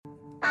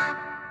Good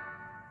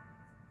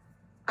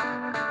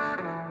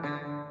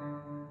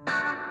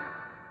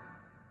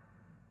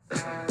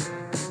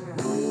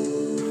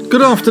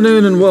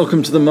afternoon and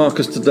welcome to the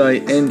Marcus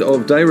Today End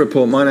of Day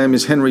Report. My name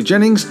is Henry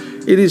Jennings.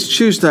 It is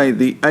Tuesday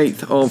the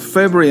 8th of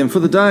February and for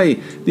the day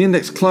the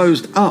index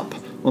closed up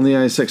on the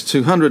ASX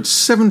 200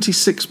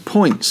 76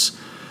 points,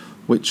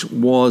 which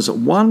was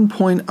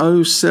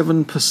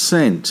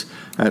 1.07%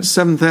 at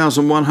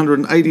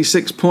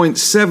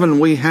 7,186.7.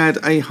 We had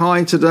a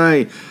high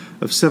today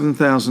of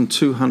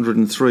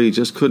 7,203.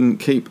 Just couldn't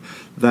keep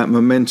that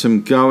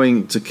momentum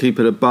going to keep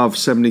it above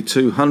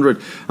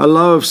 7,200. A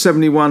low of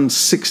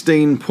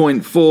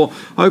 7116.4,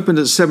 opened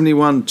at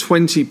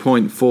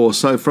 7120.4.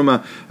 So from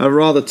a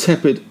rather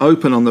tepid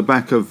open on the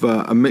back of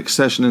a mixed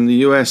session in the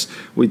US,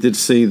 we did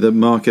see the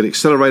market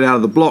accelerate out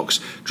of the blocks,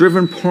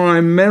 driven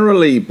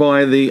primarily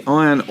by the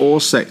iron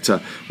ore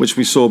sector, which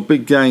we saw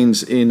big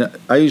gains in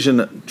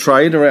Asian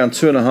trade, around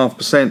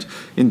 2.5%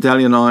 in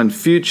Dalian iron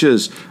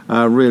futures,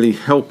 really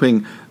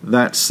helping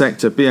that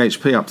sector.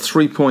 BHP up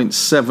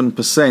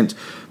 3.7%.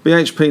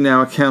 BHP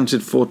now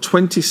accounted for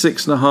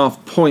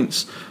 26.5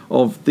 points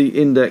of the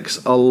index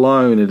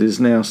alone. It is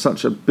now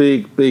such a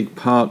big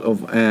part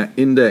of our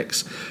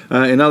index.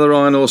 In other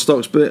iron ore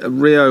stocks,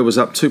 Rio was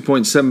up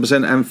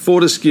 2.7% and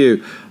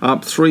Fortescue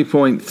up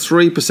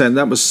 3.3%.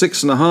 That was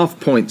 6.5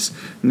 points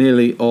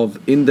nearly of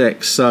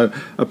index. So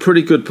a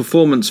pretty good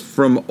performance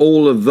from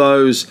all of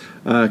those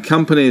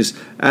companies,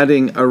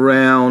 adding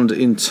around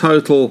in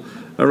total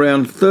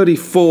around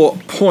 34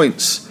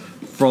 points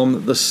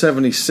from the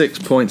 76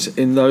 points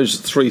in those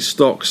three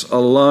stocks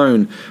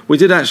alone. We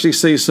did actually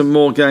see some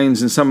more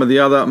gains in some of the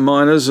other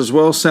miners as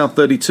well. South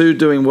 32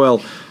 doing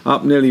well,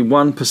 up nearly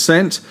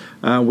 1%.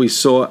 We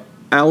saw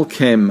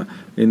Alchem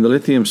in the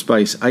lithium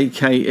space,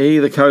 AKE,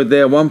 the code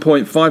there,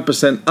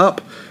 1.5%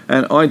 up,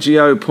 and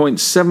IGO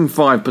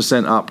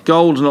 0.75% up.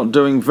 Gold not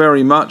doing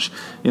very much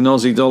in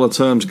Aussie dollar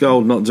terms.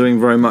 Gold not doing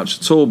very much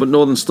at all, but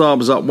Northern Star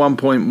was up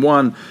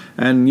 1.1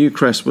 and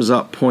Newcrest was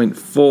up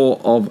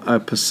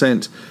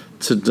 0.4%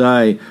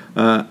 today.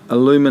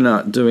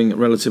 Alumina doing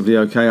relatively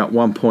okay, up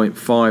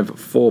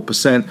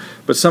 1.54%.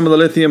 But some of the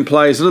lithium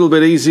plays a little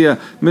bit easier.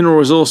 Mineral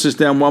Resources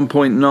down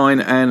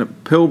 1.9 and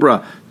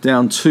Pilbara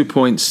down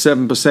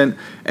 2.7%.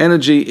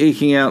 Energy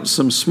eking out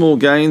some small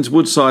gains.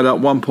 Woodside up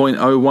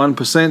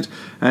 1.01%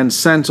 and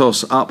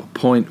Santos up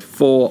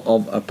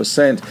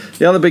 0.4%.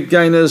 The other big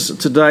gainers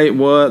today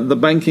were the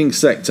banking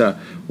sector,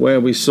 where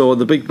we saw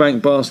the big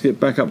bank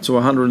basket back up to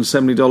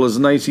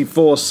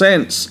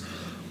 $170.84,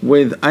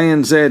 with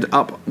ANZ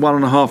up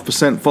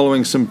 1.5%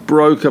 following some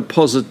broker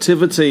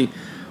positivity.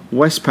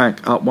 Westpac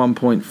up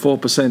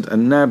 1.4%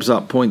 and NABs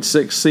up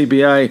 0.6%.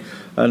 CBA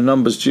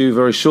numbers due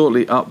very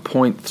shortly, up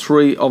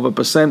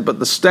 0.3%. But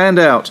the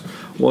standout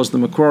was the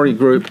Macquarie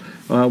Group,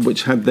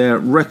 which had their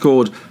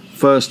record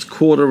first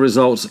quarter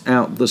results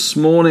out this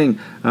morning.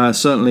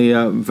 Certainly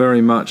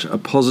very much a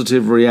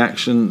positive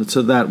reaction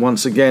to that.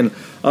 Once again,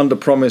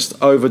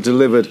 under-promised,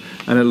 over-delivered,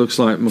 and it looks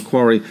like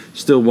Macquarie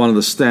still one of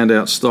the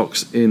standout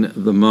stocks in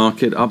the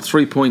market, up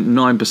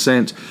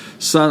 3.9%.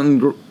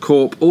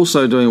 Suncorp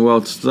also doing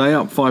well today,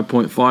 up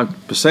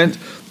 5.5%,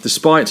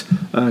 despite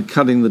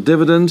cutting the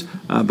dividend,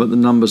 but the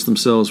numbers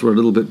themselves were a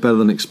little bit better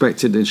than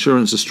expected.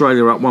 Insurance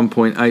Australia up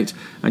 1.8%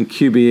 and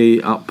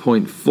QBE up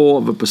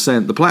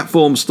 0.4%. The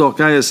platform stock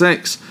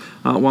ASX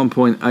up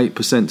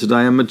 1.8%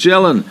 today, and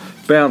Magellan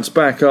bounced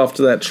back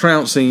after that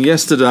trouncing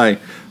yesterday,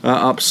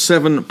 up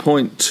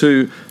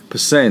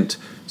 7.2%.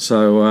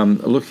 So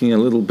looking a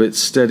little bit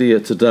steadier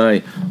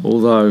today,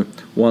 although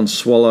one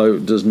swallow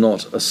does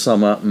not a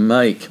summer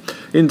make.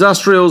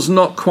 Industrials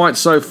not quite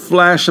so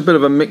flash, a bit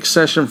of a mixed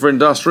session for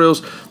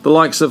industrials. The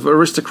likes of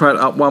Aristocrat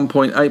up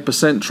 1.8%,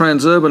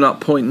 Transurban up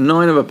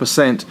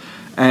 0.9%,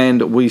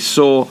 and we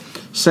saw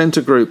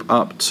Scentre Group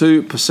up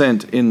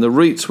 2% in the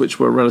REITs, which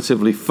were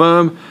relatively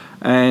firm,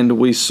 and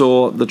we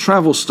saw the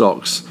travel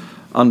stocks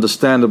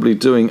understandably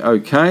doing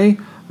okay.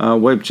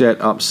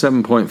 Webjet up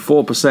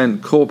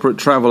 7.4%, Corporate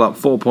Travel up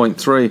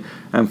 4.3%,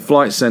 and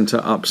Flight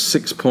Centre up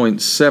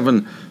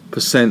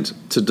 6.7%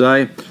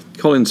 today.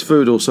 Collins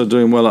Food also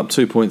doing well, up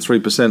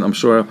 2.3%. I'm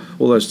sure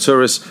all those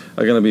tourists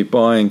are going to be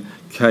buying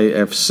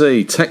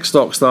KFC. Tech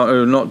stocks that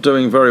are not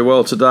doing very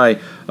well today.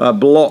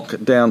 Block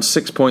down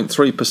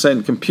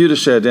 6.3%,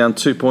 Computershare down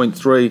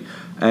 2.3%,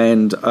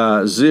 and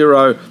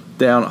Xero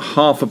down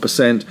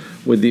 0.5%,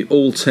 with the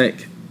All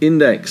Tech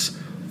Index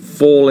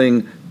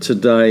falling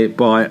today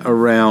by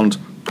around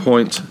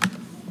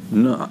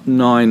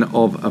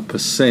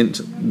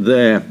 0.9%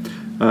 there.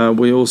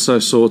 We also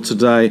saw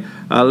today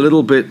a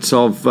little bit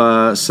of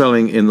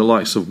selling in the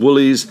likes of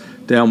Woolies,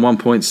 down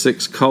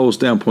 1.6%, Coles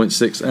down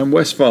 0.6%, and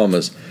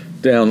Wesfarmers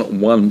down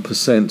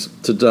 1%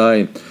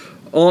 today.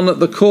 On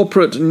the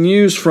corporate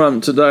news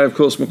front today, of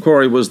course,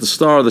 Macquarie was the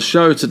star of the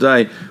show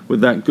today with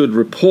that good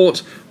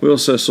report. We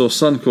also saw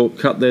Suncorp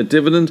cut their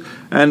dividend,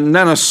 and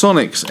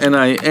Nanosonics,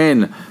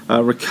 NAN,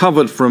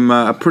 recovered from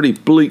a pretty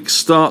bleak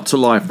start to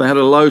life. They had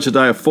a low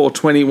today of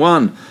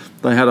 421.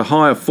 They had a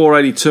high of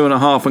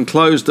 482.5 and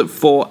closed at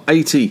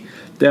 480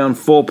 down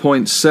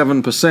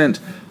 4.7%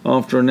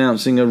 after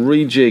announcing a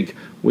rejig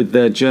with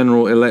their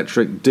General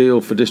Electric deal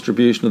for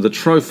distribution of the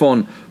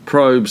Trophon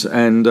probes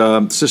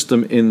and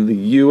system in the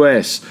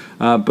US,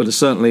 but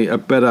certainly a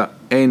better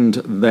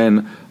end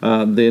than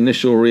the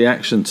initial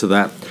reaction to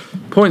that.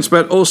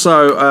 PointsBet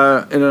also,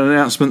 in an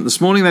announcement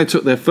this morning, they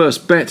took their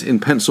first bet in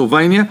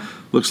Pennsylvania.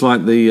 Looks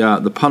like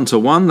the punter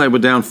won. They were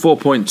down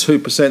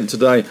 4.2%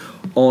 today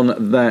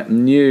on that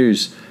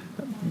news.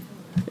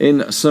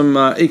 In some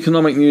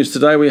economic news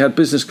today, we had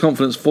business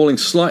confidence falling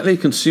slightly,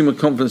 consumer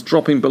confidence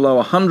dropping below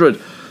 100,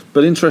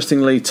 but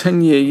interestingly,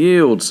 10-year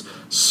yields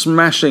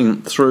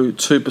smashing through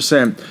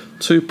 2%,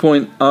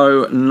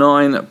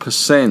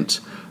 2.09%.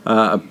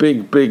 A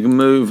big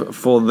move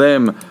for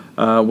them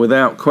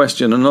without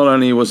question. And not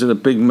only was it a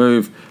big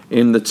move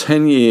in the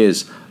 10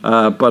 years,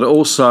 but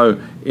also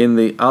in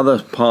the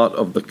other part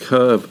of the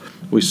curve.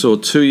 We saw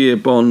 2-year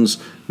bonds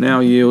now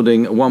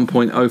yielding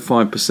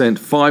 1.05%,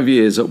 5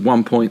 years at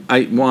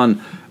 1.81%,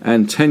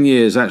 and 10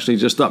 years, actually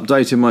just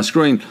updating my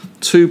screen,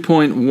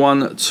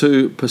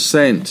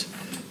 2.12%.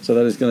 So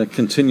that is going to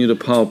continue to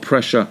pile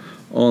pressure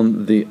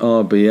on the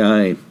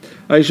RBA.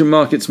 Asian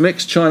markets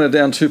mixed, China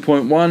down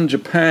 2.1%,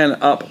 Japan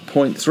up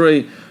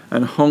 0.3%,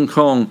 and Hong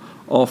Kong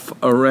off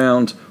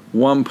around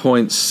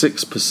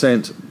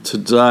 1.6%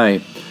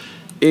 today.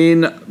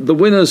 In the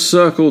winner's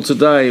circle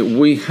today,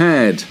 we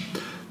had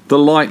the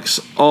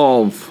likes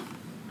of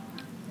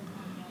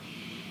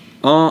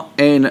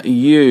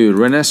RNU,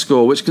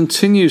 Renascor, which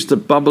continues to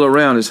bubble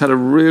around. It's had a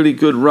really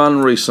good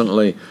run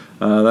recently.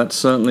 That's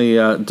certainly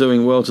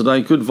doing well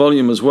today. Good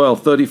volume as well.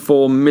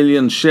 34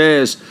 million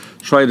shares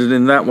traded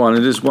in that one.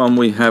 It is one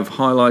we have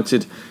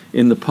highlighted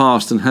in the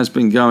past and has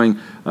been going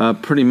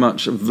pretty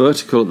much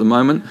vertical at the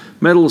moment.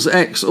 Metals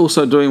X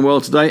also doing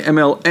well today.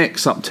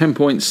 MLX up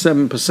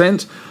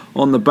 10.7%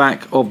 on the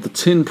back of the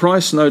tin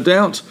price, no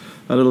doubt.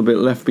 A little bit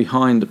left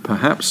behind,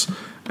 perhaps.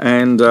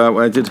 And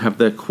I did have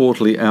their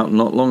quarterly out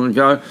not long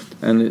ago,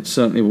 and it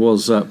certainly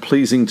was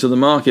pleasing to the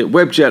market.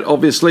 Webjet,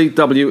 obviously,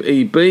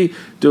 WEB,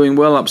 doing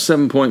well, up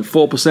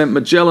 7.4%.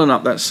 Magellan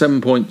up, that's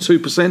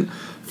 7.2%.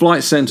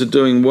 Flight Centre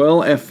doing well.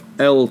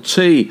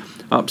 FLT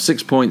up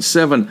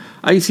 6.7%.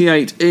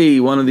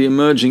 88E, one of the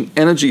emerging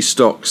energy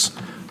stocks.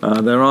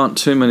 There aren't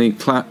too many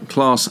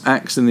class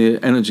acts in the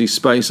energy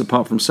space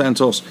apart from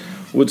Santos,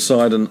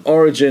 Woodside and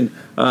Origin,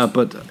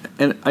 but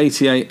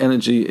 88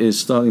 Energy is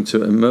starting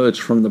to emerge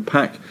from the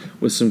pack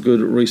with some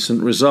good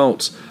recent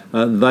results.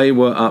 They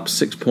were up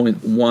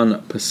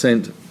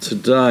 6.1%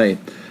 today.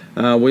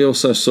 We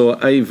also saw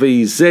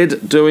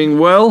AVZ doing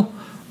well.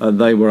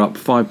 They were up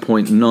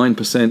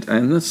 5.9%,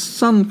 and the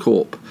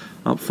Suncorp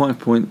up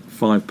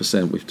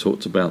 5.5%. We've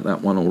talked about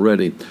that one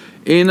already.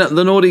 In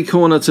the Naughty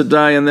Corner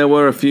today, and there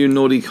were a few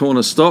Naughty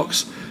Corner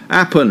stocks,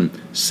 Appen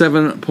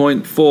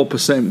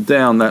 7.4%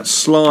 down. That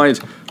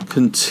slide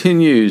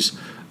continues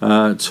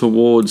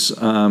towards,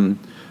 well,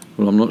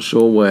 I'm not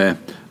sure where,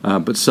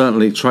 but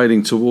certainly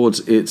trading towards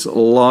its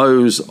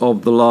lows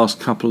of the last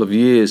couple of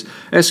years.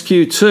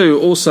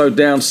 SQ2 also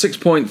down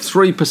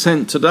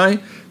 6.3% today.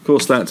 Of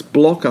course, that's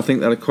block. I think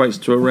that equates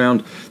to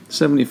around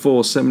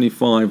 $74,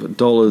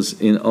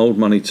 $75 in old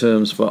money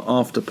terms for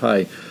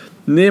Afterpay.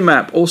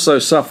 Nearmap also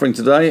suffering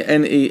today.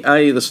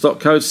 NEA, the stock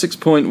code,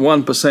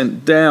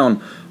 6.1% down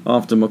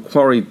after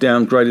Macquarie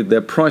downgraded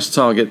their price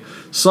target.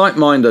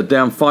 SiteMinder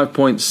down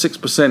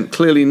 5.6%,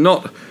 clearly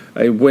not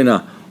a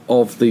winner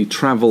of the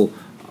travel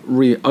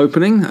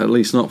reopening, at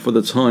least not for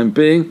the time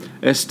being.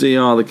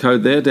 SDR, the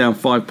code there, down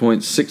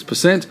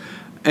 5.6%.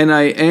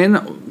 NAN,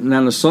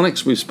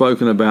 Nanosonics, we've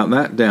spoken about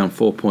that, down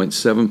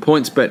 4.7%.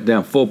 PointsBet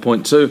down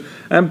 4.2%.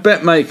 And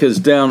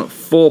BetMakers down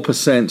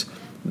 4%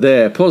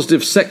 there.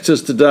 Positive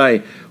sectors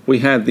today, we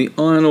had the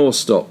iron ore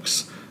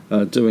stocks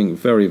doing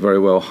very, very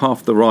well.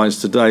 Half the rise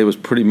today was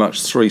pretty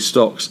much 3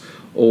 stocks,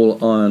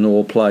 all iron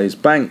ore plays.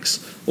 Banks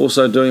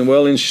also doing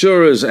well.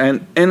 Insurers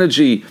and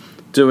energy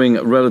doing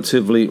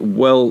relatively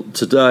well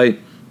today.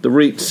 The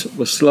REITs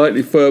were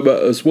slightly firmer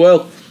as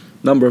well.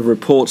 Number of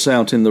reports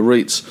out in the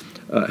REITs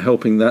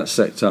helping that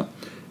sector.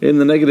 In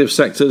the negative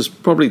sectors,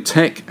 probably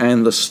tech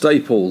and the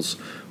staples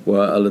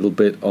were a little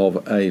bit of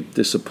a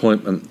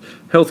disappointment.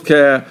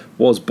 Healthcare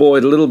was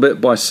buoyed a little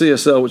bit by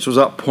CSL, which was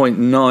up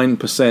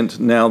 0.9%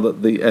 now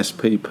that the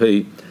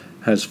SPP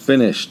has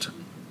finished.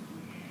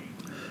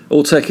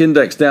 All Tech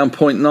Index down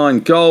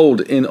 0.9. Gold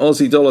in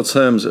Aussie dollar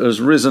terms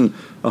has risen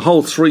a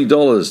whole $3,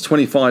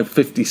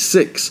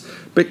 $25.56.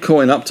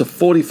 Bitcoin up to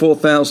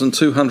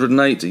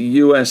 44,208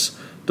 US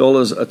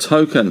dollars a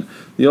token.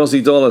 The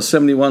Aussie dollar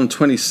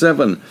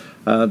 71.27.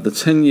 The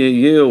 10-year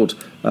yield,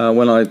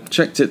 when I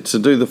checked it to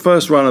do the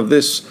first run of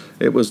this,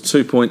 it was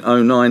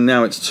 2.09.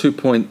 Now it's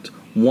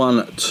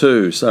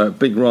 2.12. So a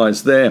big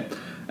rise there.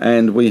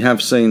 And we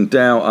have seen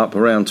Dow up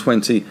around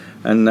 20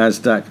 and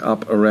NASDAQ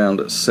up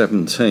around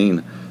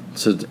 17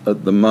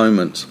 at the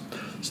moment.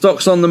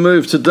 Stocks on the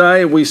move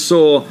today. We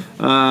saw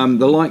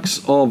the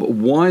likes of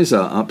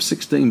Wiser up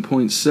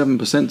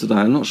 16.7% today.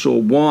 I'm not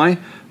sure why,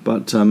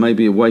 but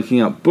maybe you're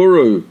waking up.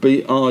 Buru,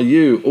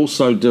 BRU,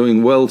 also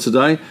doing well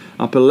today,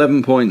 up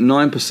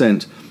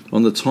 11.9%.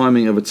 on the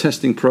timing of a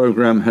testing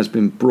program has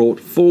been brought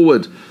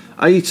forward.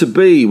 A to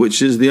B,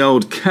 which is the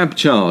old cab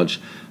charge,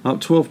 up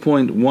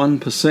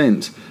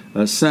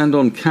 12.1%.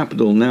 Sandon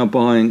Capital now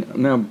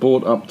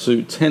bought up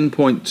to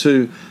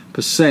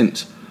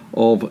 10.2%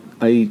 of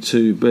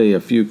A2B.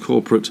 A few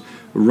corporate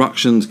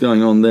ructions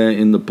going on there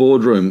in the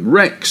boardroom.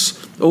 Rex,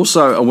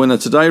 also a winner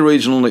today.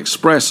 Regional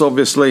Express,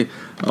 obviously,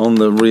 on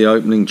the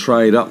reopening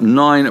trade, up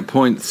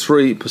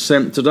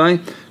 9.3% today.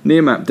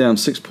 Nearmap down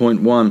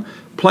 6.1%.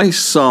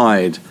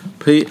 PlaceSide,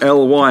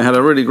 PLY, had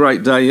a really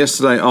great day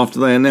yesterday after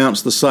they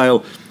announced the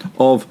sale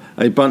of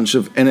a bunch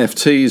of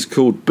NFTs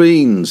called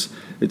Beans.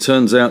 It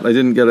turns out they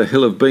didn't get a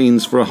hill of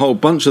beans for a whole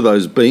bunch of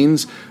those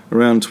beans,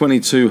 around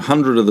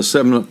 2,200 of the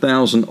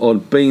 7,000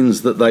 odd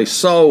beans that they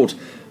sold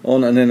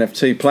on an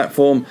NFT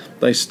platform.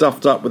 They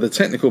stuffed up with a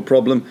technical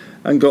problem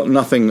and got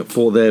nothing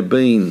for their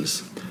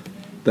beans.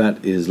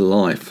 That is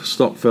life.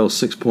 Stock fell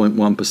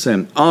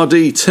 6.1%.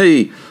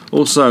 RDT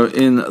also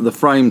in the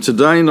frame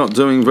today, not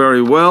doing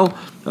very well.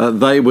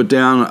 They were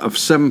down of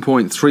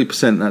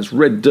 7.3%. That's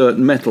Red Dirt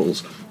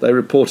Metals. They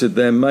reported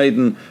their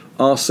maiden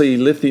RC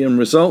lithium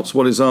results.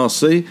 What is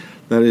RC?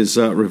 That is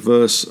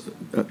reverse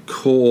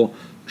core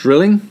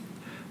drilling.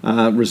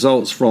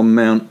 Results from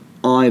Mount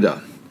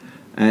Ida.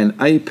 And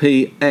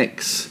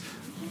APX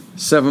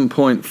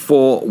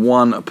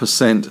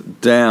 7.41%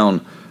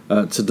 down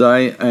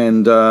today.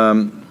 And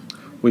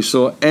we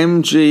saw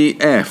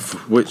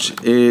MGF, which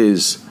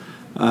is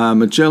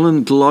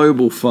Magellan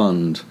Global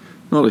Fund.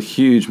 Not a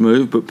huge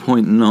move, but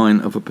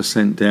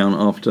 0.9% down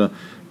after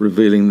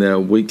revealing their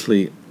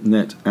weekly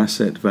net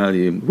asset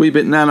value.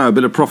 Weebit Nano, a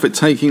bit of profit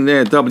taking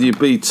there.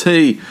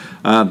 WBT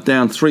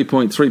down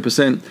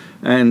 3.3%.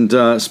 And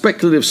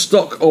speculative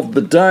stock of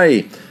the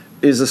day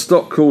is a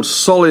stock called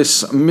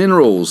Solis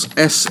Minerals,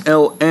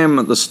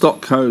 SLM, the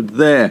stock code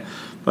there.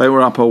 They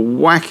were up a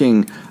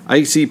whacking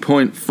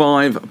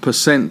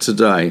 80.5%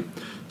 today.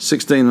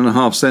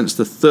 16.5 cents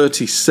to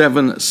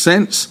 37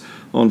 cents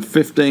on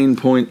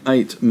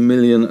 $15.8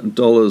 million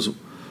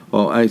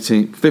or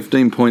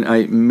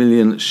 15.8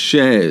 million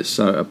shares.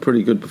 So a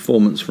pretty good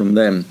performance from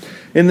them.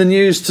 In the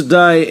news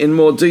today, in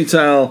more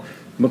detail,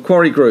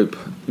 Macquarie Group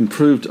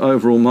improved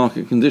overall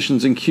market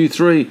conditions in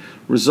Q3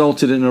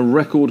 resulted in a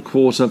record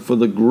quarter for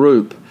the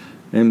group.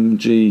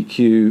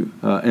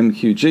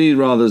 MQG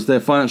rather, as their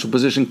financial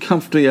position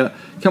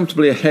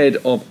comfortably ahead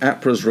of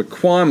APRA's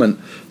requirement.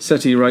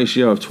 SETI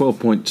ratio of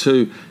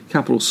 12.2,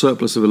 capital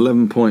surplus of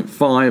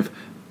 11.5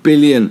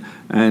 billion,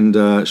 and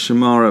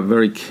Shemara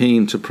very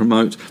keen to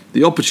promote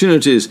the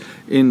opportunities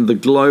in the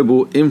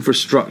global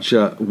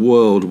infrastructure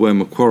world where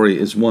Macquarie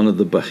is one of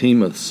the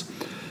behemoths.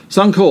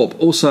 Suncorp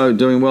also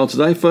doing well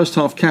today. First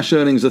half cash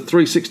earnings of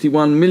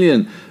 361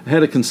 million,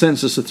 ahead of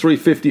consensus of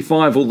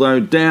 355, although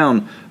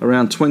down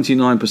around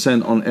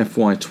 29% on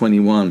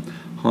FY21.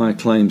 Higher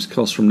claims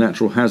costs from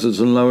natural hazards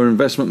and lower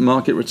investment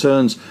market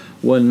returns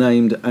were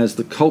named as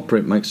the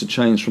culprit. Makes a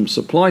change from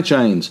supply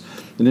chains.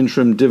 An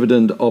interim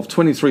dividend of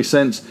 23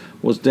 cents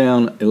was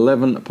down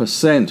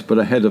 11%, but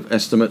ahead of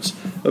estimates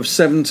of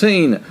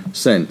 17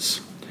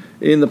 cents.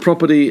 In the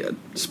property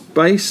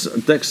space,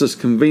 Dexus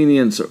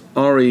Convenience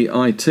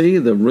REIT,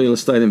 the Real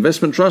Estate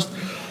Investment Trust,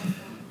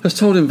 has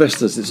told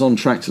investors it's on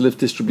track to lift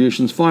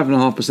distributions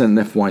 5.5% in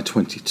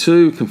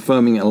FY22,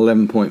 confirming an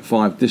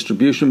 11.5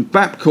 distribution.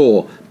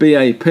 Bapcor,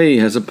 BAP,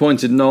 has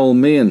appointed Noel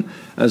Meehan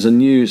as a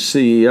new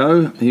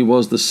CEO. He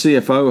was the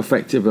CFO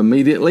effective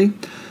immediately.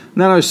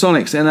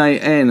 Nanosonics,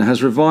 NAN,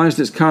 has revised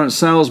its current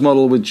sales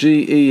model with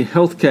GE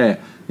Healthcare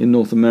in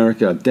North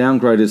America,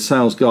 downgraded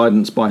sales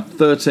guidance by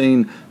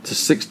 13 to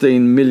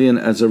 16 million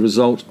as a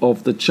result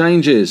of the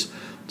changes.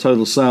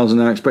 Total sales are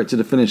now expected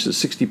to finish at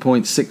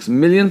 60.6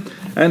 million.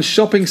 And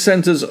Shopping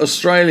Centres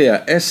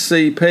Australia,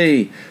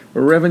 SCP,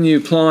 revenue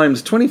climbed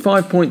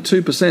 25.2%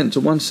 to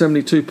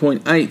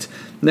 172.8.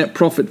 Net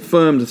profit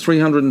firmed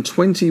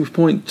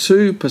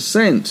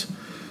 320.2%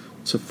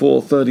 to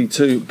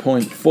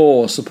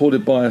 432.4,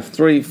 supported by a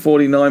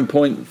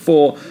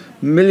 $349.4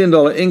 million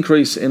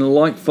increase in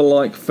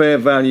like-for-like fair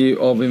value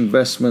of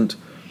investment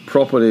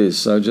properties.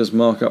 So just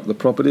mark up the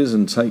properties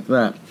and take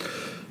that.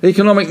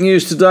 Economic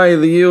news today,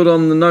 the yield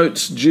on the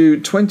notes due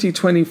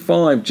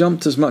 2025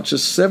 jumped as much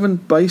as 7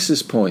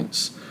 basis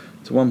points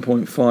to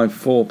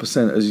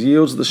 1.54% as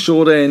yields at the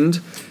short end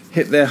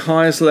hit their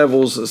highest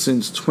levels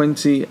since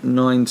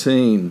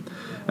 2019.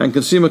 And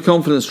consumer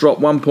confidence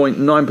dropped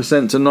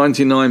 1.9% to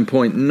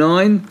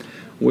 99.9.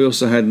 We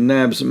also had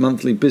NAB's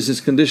monthly business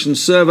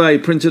conditions survey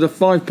printed a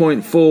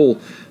 5-point fall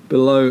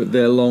below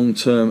their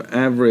long-term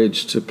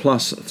average to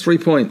plus 3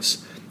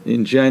 points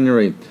in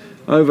January.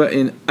 Over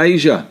in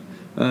Asia,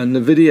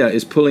 Nvidia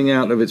is pulling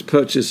out of its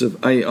purchase of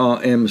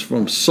ARMs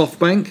from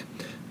SoftBank,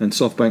 and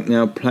SoftBank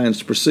now plans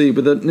to proceed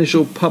with an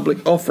initial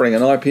public offering,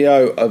 an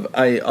IPO of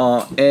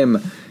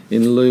ARM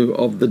in lieu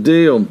of the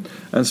deal.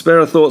 And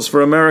spare thoughts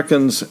for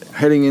Americans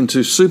heading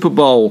into Super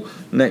Bowl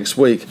next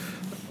week.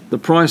 The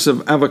price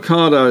of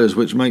avocados,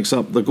 which makes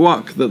up the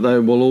guac that they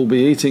will all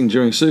be eating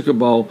during Super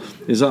Bowl,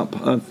 is up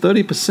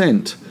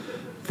 30%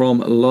 from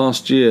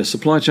last year.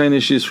 Supply chain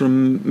issues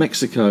from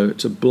Mexico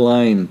to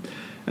blame.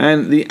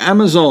 And the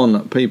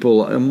Amazon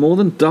people are more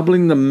than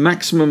doubling the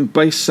maximum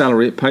base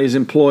salary it pays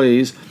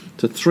employees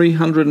to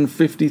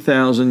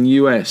 $350,000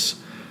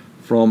 US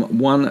from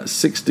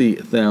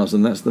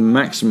 $160,000. That's the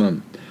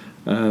maximum.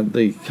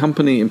 The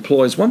company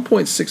employs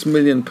 1.6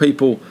 million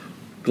people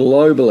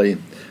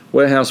globally.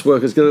 Warehouse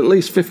workers get at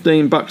least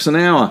 $15 an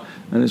hour,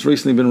 and it's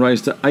recently been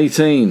raised to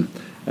 $18.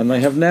 And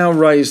they have now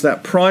raised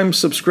that Prime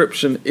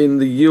subscription in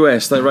the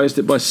US. They raised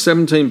it by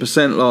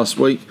 17% last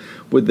week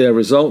with their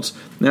results.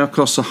 Now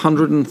costs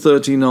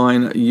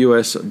 $139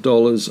 US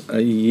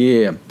a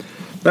year.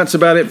 That's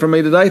about it from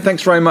me today.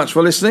 Thanks very much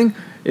for listening.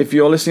 If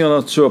you're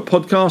listening to a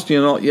podcast and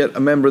you're not yet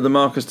a member of the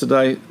Marcus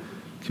Today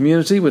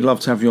community, we'd love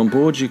to have you on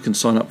board. You can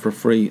sign up for a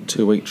free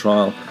 2-week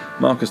trial,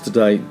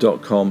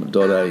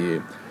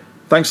 marcustoday.com.au.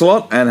 Thanks a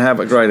lot and have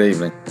a great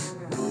evening.